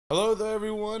Hello there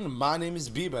everyone, my name is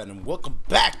Biba and welcome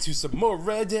back to some more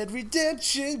Red Dead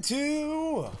Redemption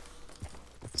 2!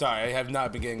 Sorry, I have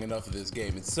not been getting enough of this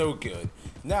game, it's so good.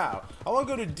 Now, I want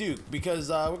to go to Duke because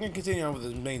we're going to continue on with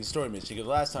the main story mission because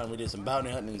last time we did some bounty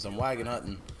hunting and some wagon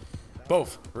hunting.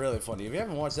 Both really funny. If you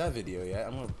haven't watched that video yet,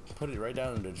 I'm going to put it right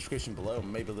down in the description below,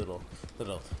 maybe a little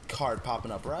card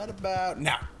popping up right about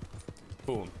now.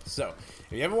 Boom. So,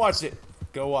 if you haven't watched it,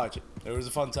 go watch it. It was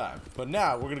a fun time. But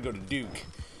now, we're going to go to Duke.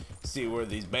 See where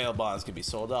these bail bonds can be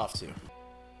sold off to.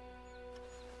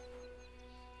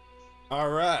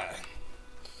 Alright.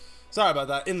 Sorry about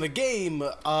that. In the game,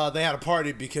 they had a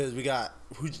party because we got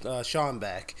Sean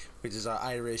back, which is our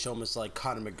Irish, almost like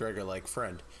Conor McGregor-like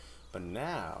friend. But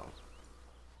now,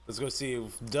 let's go see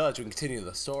if Dutch can continue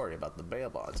the story about the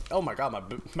bail bonds. Oh my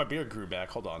god, my beard grew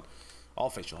back. Hold on. All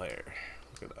facial hair.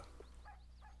 Look at that.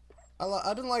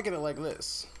 I didn't like it like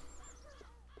this.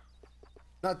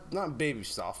 Not baby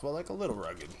soft, but like a little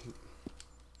rugged.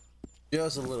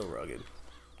 Just a little rugged.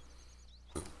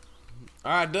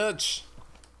 Alright, Dutch.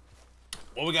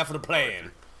 What we got for the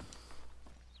plan?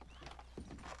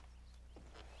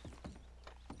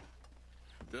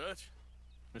 Dutch?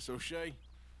 Miss O'Shea?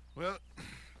 Well,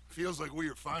 feels like we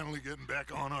are finally getting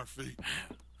back on our feet.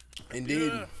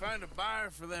 Indeed. Find a buyer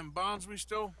for them bonds we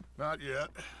stole? Not yet,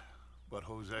 but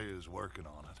Jose is working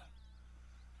on it.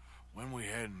 When we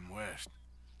heading west?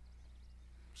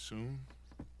 Soon?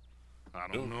 I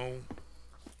don't know.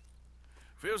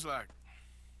 Feels like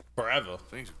Forever.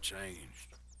 things have changed.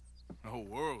 The whole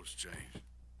world's changed.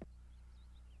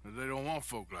 But they don't want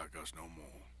folk like us no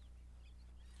more.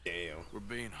 Damn. We're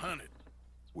being hunted.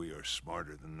 We are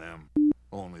smarter than them.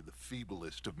 Only the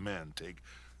feeblest of men take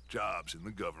jobs in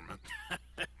the government.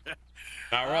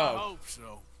 Not I wrong. hope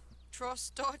so.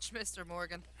 Trust Dutch, Mr.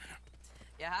 Morgan.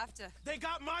 You have to. They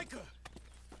got Micah.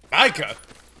 Micah?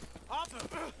 Arthur.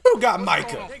 Who got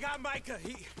Micah? They got Micah.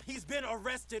 He's been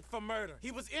arrested for murder.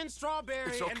 He was in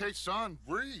Strawberry. It's okay, son.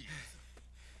 Breathe.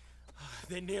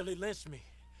 They nearly lynched me.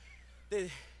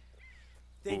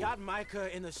 They got Micah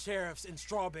and the sheriffs in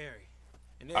Strawberry,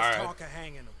 and there's All right. talk of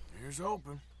hanging him. Here's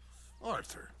hoping.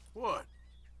 Arthur. What?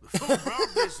 The fool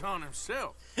brought this on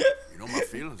himself. You know my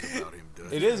feelings about him,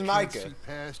 Dutch. It is Can't Micah. see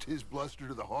past his bluster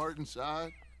to the heart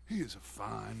inside. He is a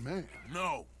fine man.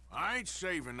 No, I ain't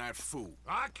saving that fool.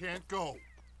 I can't go.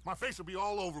 My face will be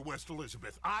all over West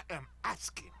Elizabeth. I am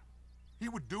asking. He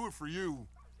would do it for you.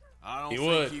 I don't He think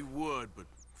would. he would, but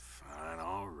fine,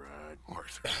 all right.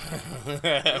 Arthur.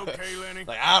 You okay, Lenny?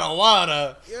 Like, I don't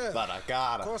wanna, Yeah. but I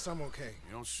gotta. Of course I'm okay.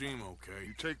 You don't seem okay.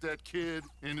 You take that kid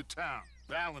into town.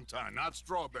 Valentine, not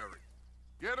Strawberry.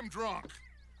 Get him drunk.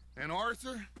 And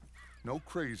Arthur, no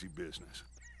crazy business.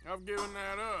 I've given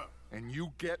that up. And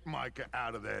you get Micah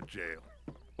out of that jail.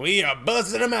 We are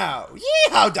busting him out.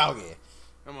 Yeehaw, doggy.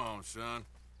 Come on, son.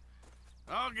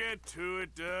 I'll get to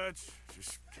it, Dutch.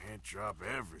 Just can't drop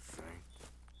everything.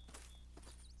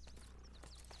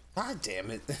 God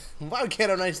damn it. Why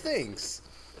can't I nice things?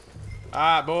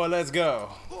 Alright, boy, let's go.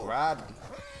 Right.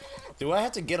 Do I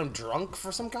have to get him drunk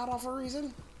for some god awful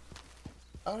reason?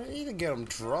 I don't need to get him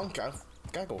drunk. I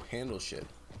gotta go handle shit.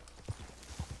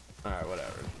 Alright,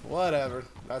 whatever. Whatever.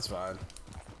 That's fine.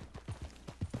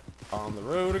 On the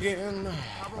road again.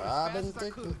 I've been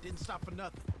thinking. Didn't stop for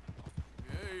nothing.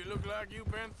 Yeah, you look like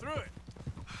you've been through it.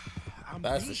 I'm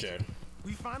That's for beat. sure.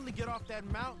 We finally get off that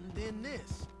mountain, then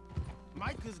this.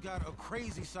 Micah's got a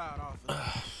crazy side off of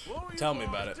it. What were you Tell me boys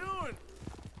about it. doing?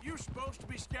 You were supposed to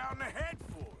be scouting ahead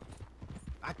for us.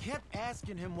 I kept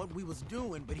asking him what we was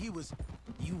doing, but he was,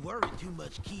 "You worry too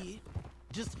much, kid.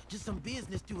 Just some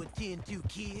business to attend to,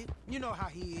 kid. You know how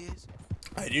he is."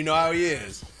 I do know how he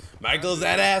is. Michael's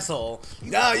that asshole.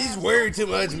 No, he's worried too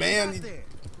much, man. There.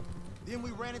 Then we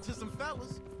ran into some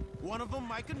fellas. One of them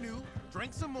Micah knew,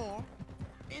 drank some more.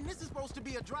 And this is supposed to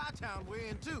be a dry town we're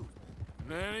in, too. And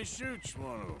then he shoots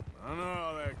one of them. I know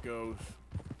how that goes.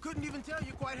 Couldn't even tell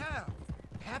you quite how.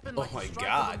 Happened Oh like my the strike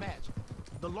God. of a match.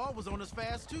 The law was on us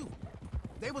fast, too.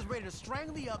 They was ready to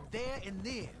strangle me up there and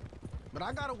then. But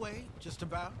I got away, just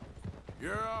about.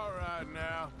 You're all right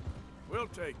now. We'll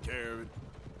take care of it.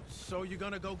 So you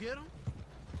gonna go get him?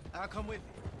 I'll come with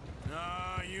you.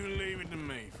 No, you leave it to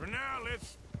me. For now,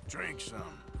 let's drink some.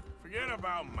 Forget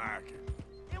about Micah.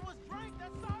 It was drink that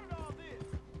started all this.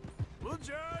 We'll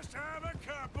just have a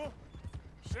couple.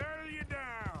 Settle you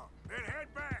down. Then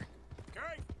head back.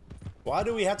 Okay? Why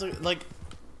do we have to, like,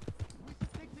 We should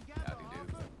stick together,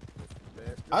 Arthur.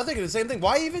 I was thinking the same thing.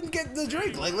 Why even get the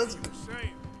drink? Like, let's.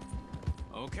 Say,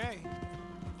 Okay.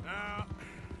 now,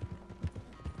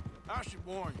 I should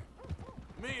warn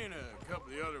you. Me and a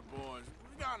couple of the other boys,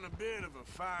 we got in a bit of a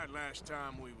fight last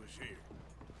time we was here.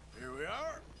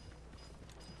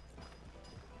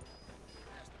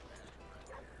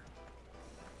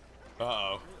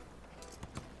 Uh-oh.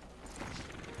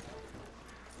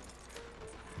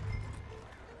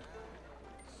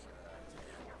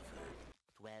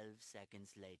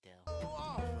 Seconds later.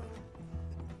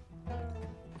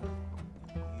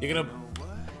 You're gonna.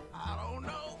 I don't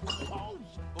know.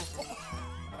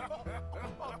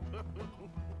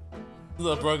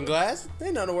 Little broken glass?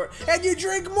 They know the word. And you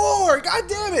drink more! God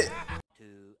damn it!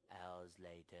 2 hours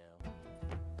later.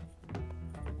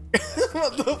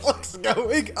 What the fuck's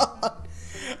going on?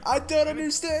 I don't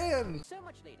understand. So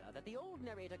much later that the old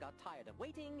narrator got tired of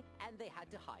waiting and they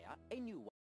had to hire a new one.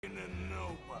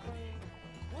 Nobody.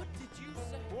 What did you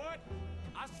say? What?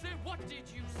 I said, what did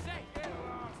you say? Get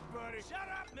lost, buddy. Shut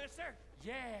up, mister.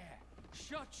 Yeah,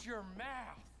 shut your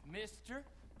mouth, mister.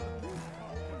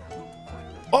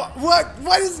 Oh, what?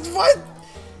 What?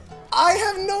 I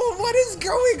have no. What is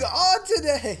going on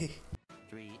today?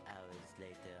 3 hours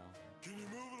later. Can you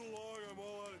move it along? I'm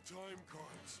all out of time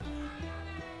cards.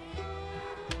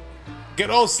 Good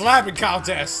old slapping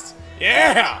contest.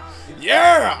 Yeah!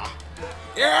 Yeah!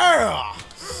 Yeah!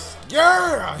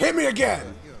 Yeah! Hit me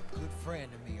again! You're a good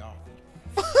friend to me,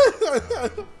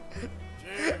 Arthur.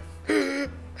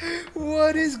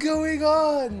 What is going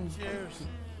on? Cheers.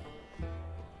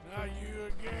 Not you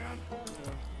again.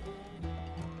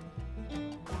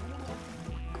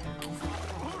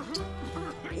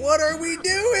 What are we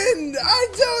doing? I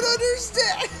don't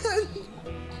understand.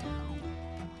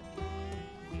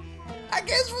 I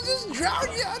guess we'll just drown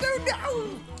you. I don't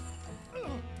know.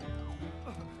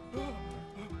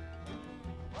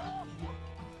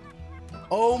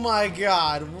 Oh my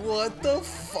god, what the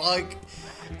fuck?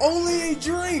 Only a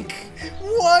drink!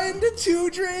 1 to 2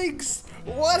 drinks!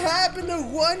 What happened to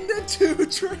 1 to 2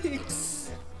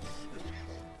 drinks?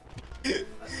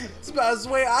 It's about the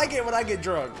way I get when I get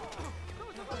drunk.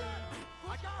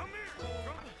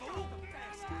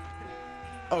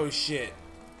 Oh shit.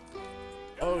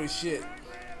 Oh shit.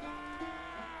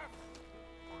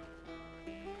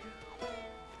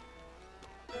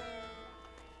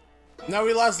 Now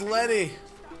we lost Lenny.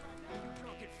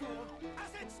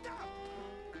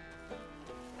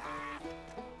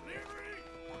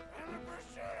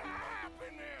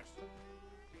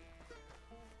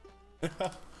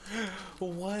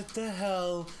 What the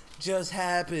hell just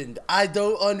happened? I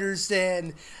don't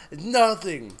understand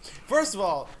nothing. First of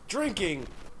all, drinking,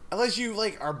 unless you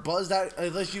like are buzzed out,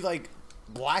 unless you like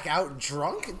black out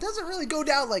drunk, it doesn't really go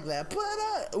down like that.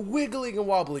 But wiggling and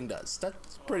wobbling does.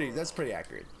 That's pretty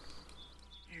accurate.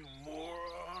 You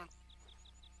moron.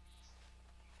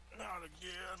 Not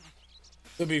again.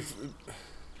 It'll be.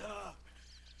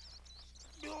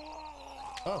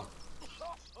 Oh.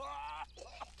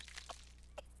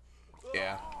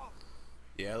 Yeah.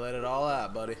 Yeah, let it all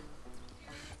out, buddy.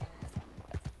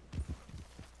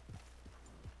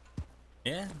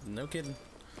 Yeah, no kidding.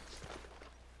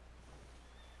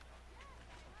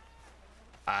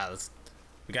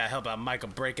 We gotta help out Michael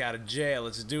break out of jail.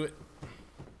 Let's do it.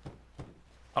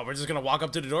 Oh, we're just gonna walk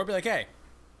up to the door and be like, hey,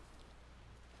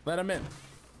 let him in.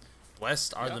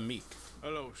 Blessed are the meek.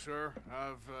 Hello, sir.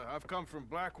 I've come from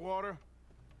Blackwater.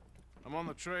 I'm on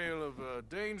the trail of a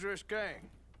dangerous gang.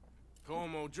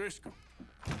 Colm O'Driscoll.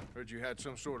 Heard you had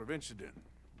some sort of incident.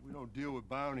 We don't deal with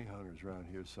bounty hunters around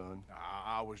here, son.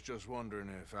 I was just wondering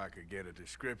if I could get a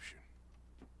description.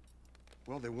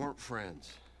 Well, they weren't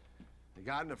friends. They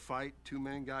got in a fight, 2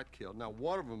 men got killed. Now,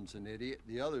 one of them's an idiot,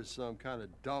 the other's some kind of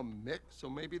dumb mick, so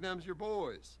maybe them's your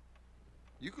boys.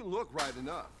 You can look right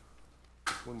enough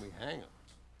when we hang them.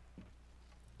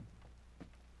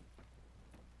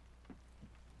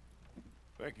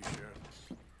 Thank you, Sheriff.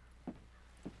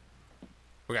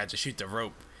 We got to shoot the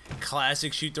rope.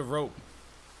 Classic shoot the rope.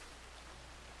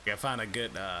 Gotta find a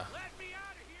good, Let me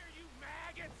out of here, you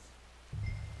maggots!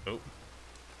 Oh.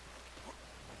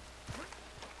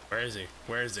 Where is he?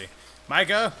 Where is he?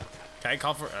 Micah! Can I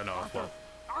call for... Oh, no. Arthur!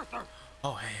 Arthur!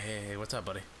 Oh, hey, what's up,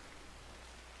 buddy?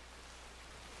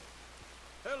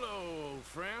 Hello, old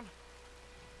friend.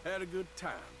 Had a good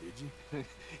time, did you?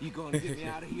 You gonna get me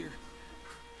out of here?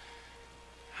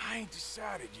 I ain't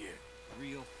decided yet.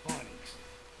 Real funny.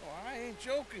 Oh, I ain't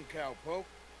joking, cowpoke.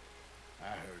 I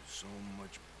heard so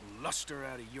much bluster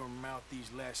out of your mouth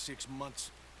these last 6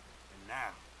 months, and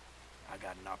now I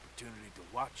got an opportunity to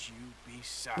watch you be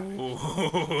silent.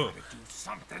 Gotta do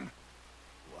something.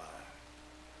 Why?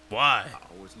 Why?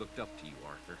 I always looked up to you,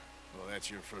 Arthur. Well, that's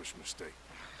your first mistake.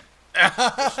 There's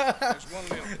one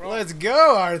little problem. Let's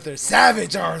go, Arthur.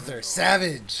 Savage, Arthur.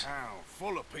 Savage. Town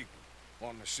full of people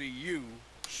wanting to see you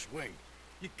swing.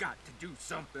 You got to do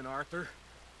something, Arthur.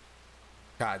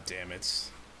 God damn it.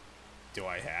 Do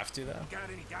I have to, though? Got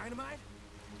any dynamite?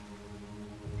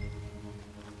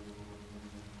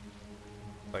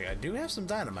 Like, I do have some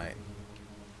dynamite.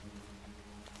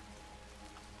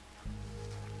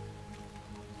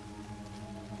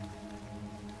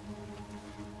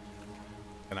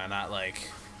 Can I not, like...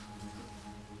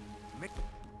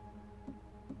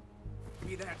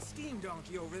 Be that steam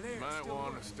donkey over there. Might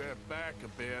want to step back a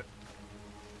bit.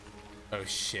 Oh,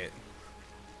 shit.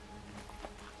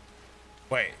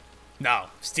 Wait. No.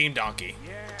 Steam donkey.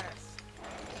 Yes.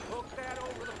 Hook that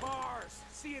over the bars.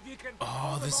 See if you can.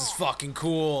 Oh, this is fucking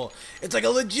cool. It's like a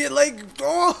legit, like,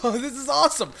 oh, this is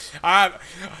awesome.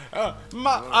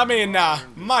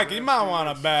 Mike, you might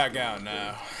want to back out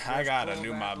now. I gotta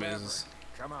do my business.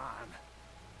 Come on.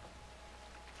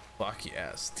 Fuck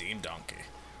yeah, steam donkey.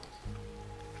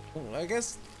 Ooh, I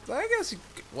guess you,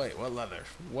 wait, what leather?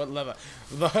 What leather?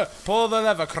 Pull the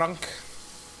lever, crunk.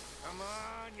 Come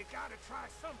on, you gotta try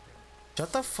something.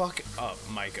 Shut the fuck up,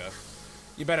 Micah.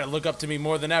 You better look up to me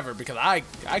more than ever, because I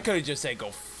could have just said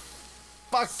go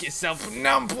fuck yourself.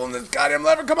 Now I'm pulling this goddamn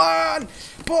lever. Come on,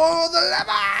 pull the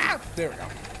lever. There we go.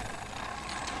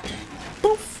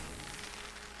 Poof.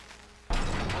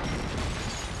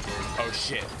 Oh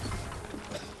shit.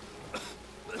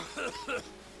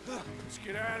 Let's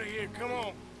get out of here. Come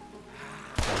on.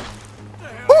 What the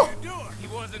hell Woo! are you doing? He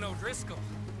wasn't O'Driscoll.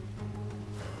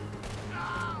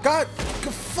 God,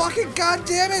 fucking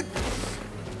goddamn it!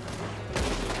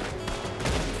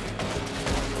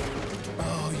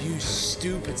 Oh, you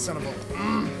stupid son of a...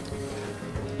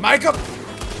 Micah!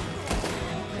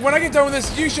 When I get done with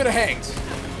this, you should have hanged.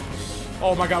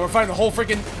 Oh my god, we're fighting the whole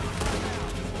freaking...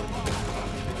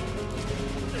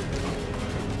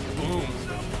 Boom.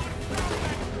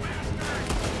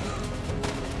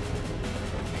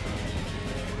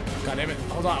 God damn it.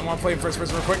 Hold on, I want to play in first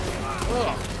person real quick.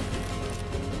 Ugh.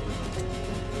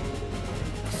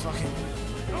 Fucking...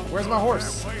 Where's my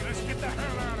horse? Wait, let's get the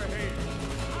hell out of here.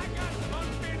 I got some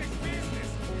unfinished business.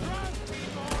 Trust me,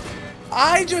 Morgan.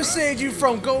 I just saved you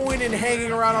from going and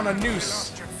hanging around on a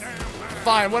noose.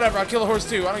 Fine, whatever. I'll kill a horse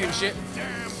too. I don't give a shit. Damn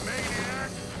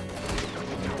maniac.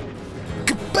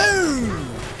 Kaboom!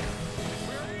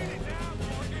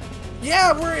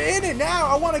 Yeah, we're in it now.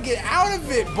 I want to get out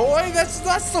of it, boy. That's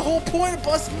the whole point of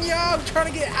busting me out. I'm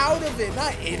trying to get out of it,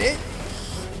 not in it.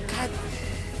 God.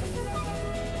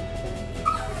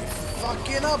 You're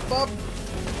fucking up, bub.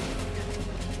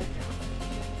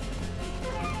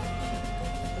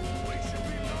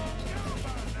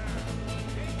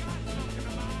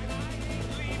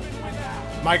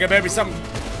 Mike, I better be something.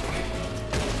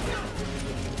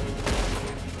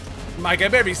 Mike, I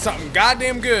better be something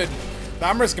goddamn good.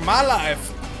 I'm risking my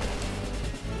life.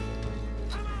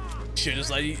 Should've just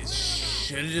let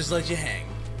you hang.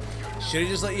 Should've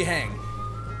just let you hang.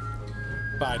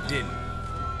 But I didn't.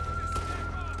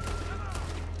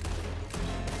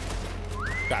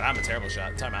 God, I'm a terrible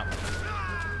shot. Time out.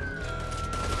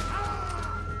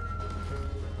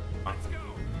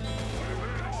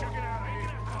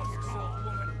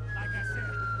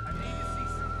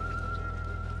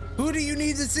 Who do you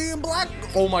need to see in black?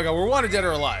 Oh my god, we're wanted dead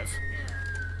or alive.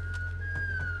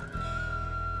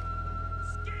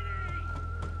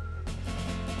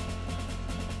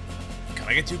 Can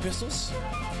I get 2 pistols?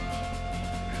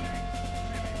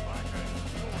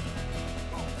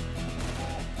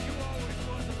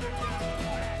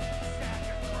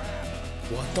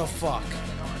 What the fuck?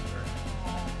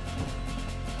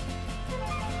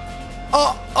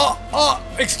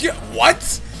 Excuse,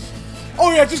 what?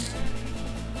 Oh yeah, just...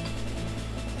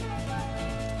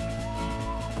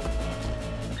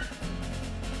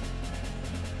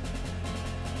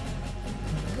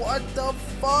 What the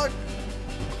fuck?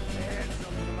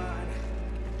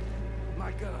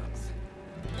 My guns.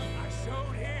 I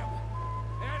showed him,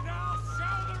 and I'll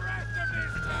show the rest of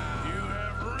this town. You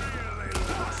have really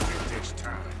lost it this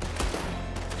time.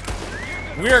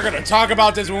 We are gonna talk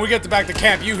about this when we get back to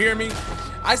camp. You hear me?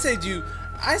 I saved your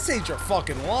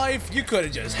fucking life. You could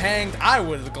have just hanged. I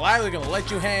would have gladly gonna let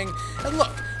you hang. And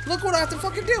look what I have to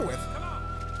fucking deal with.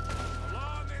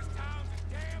 Along this town's a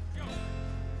damn joke.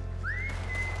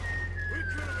 We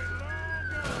could have been long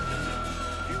gone.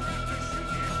 You have to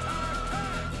shoot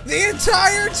the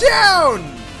entire town. The entire town!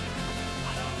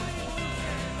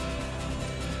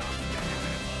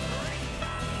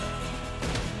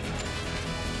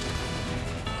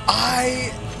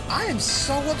 I am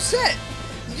so upset.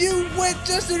 You went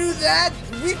just to do that?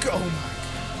 We go. Oh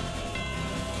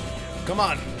my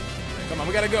god. Come on,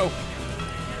 we gotta go.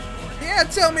 Yeah,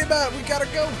 tell me about it. We gotta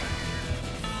go.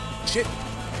 Shit.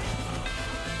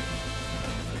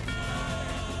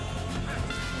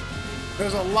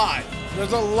 There's a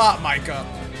lot, Micah.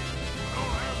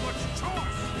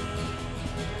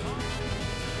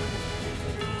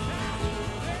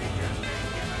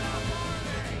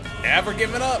 Never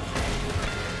giving up.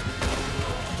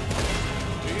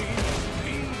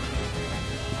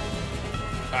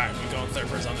 Alright, we're going third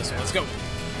person on this one. Let's go.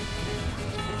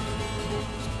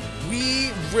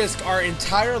 We risk our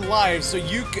entire lives so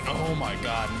you can. Oh my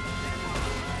god.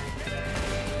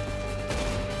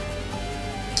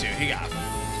 Dude, he got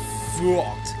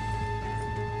fucked.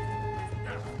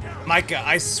 Micah,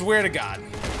 I swear to God.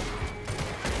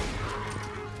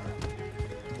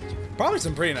 Probably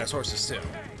some pretty nice horses too.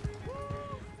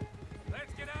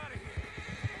 Let's get out of here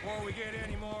before we get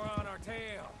any more on our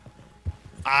tail.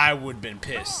 I would have been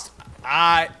pissed.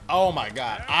 Oh my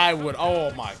god. I would.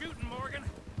 Oh my. Shooting, Morgan.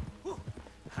 Whew.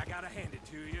 I gotta hand it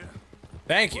to you.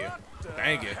 Thank you.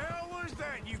 Thank you. What the hell was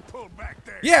that you pulled back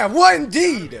there? Yeah, what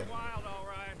indeed? Wild, all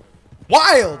right.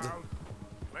 Wild.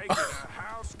 Making a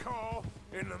house call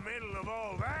in the middle of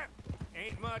all that?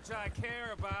 Ain't much I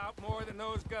care about more than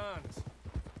those guns.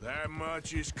 That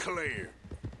much is clear.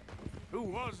 Who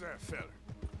was that feller?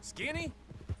 Skinny?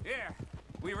 Yeah,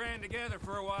 we ran together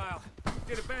for a while.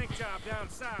 Did a bank job down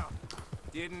south.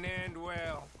 Didn't end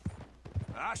well.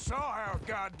 I saw how it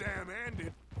goddamn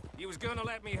ended. He was gonna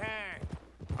let me hang.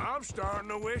 I'm starting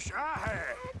to wish I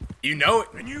had. You know it.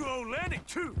 And you owe Lenny,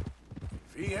 too.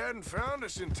 If he hadn't found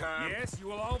us in time... Yes, you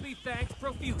will all be thanked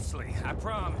profusely, I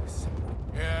promise.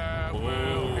 Yeah,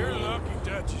 well, you're lucky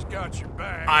Dutch has got your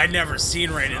back. I never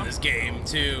seen rain in this game,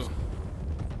 too.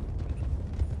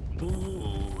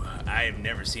 Ooh, I've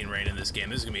never seen rain in this game.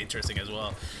 This is gonna be interesting as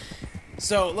well.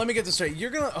 So let me get this straight.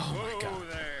 You're gonna. Oh my god.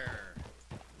 There.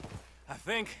 I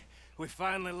think we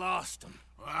finally lost him.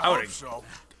 I would've- hope so.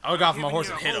 I would go off my Giving horse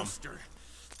you and a hit him. holster.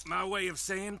 My way of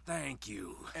saying thank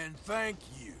you. And thank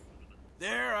you.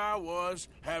 There I was,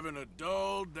 having a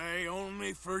dull day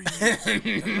only for you.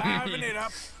 Liven it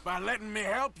up by letting me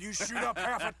help you shoot up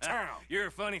half a town. You're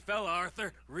a funny fella,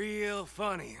 Arthur. Real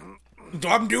funny.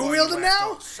 I'm dual wielding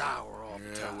now? Sour all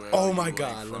the time. Oh my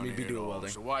god, let me be dual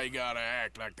wielding. So why you gotta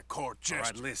act like the court All right,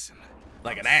 jester? listen.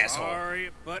 Like an asshole.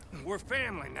 Sorry, but we're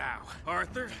family now,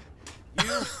 Arthur.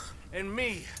 You and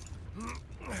me.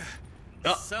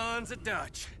 Oh. Sons of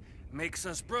Dutch. Makes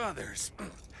us brothers.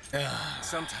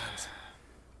 Sometimes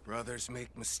brothers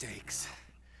make mistakes.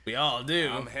 We all do.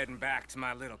 I'm heading back to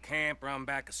my little camp around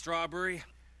back of Strawberry.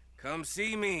 Come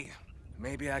see me.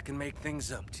 Maybe I can make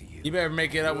things up to you. You better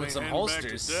make it up with Ain't some heading back to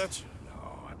holsters. Dutch?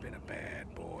 No, I've been a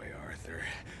bad boy, Arthur.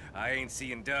 I ain't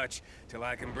seeing Dutch till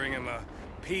I can bring him a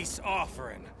peace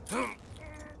offering.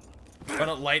 What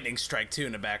a lightning strike too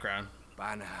in the background.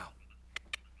 Bye now.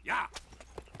 Yeah.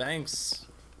 Thanks.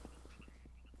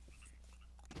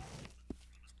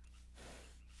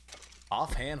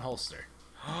 Offhand holster.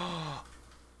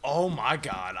 Oh my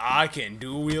god, I can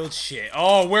dual wield shit.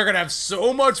 Oh, we're gonna have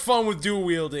so much fun with dual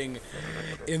wielding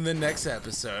in the next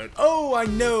episode. Oh, I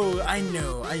know,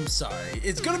 I'm sorry.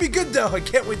 It's gonna be good though. I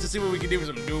can't wait to see what we can do with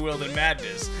some dual wielding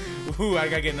madness. Ooh, I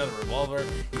gotta get another revolver.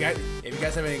 If you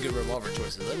guys have any good revolver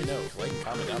choices, let me know. Like and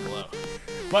comment down below.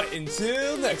 But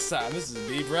until next time, this is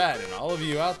me, Brad, and all of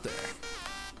you out there.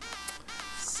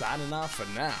 Signing off for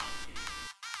now.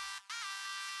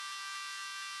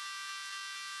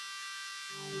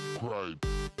 Right.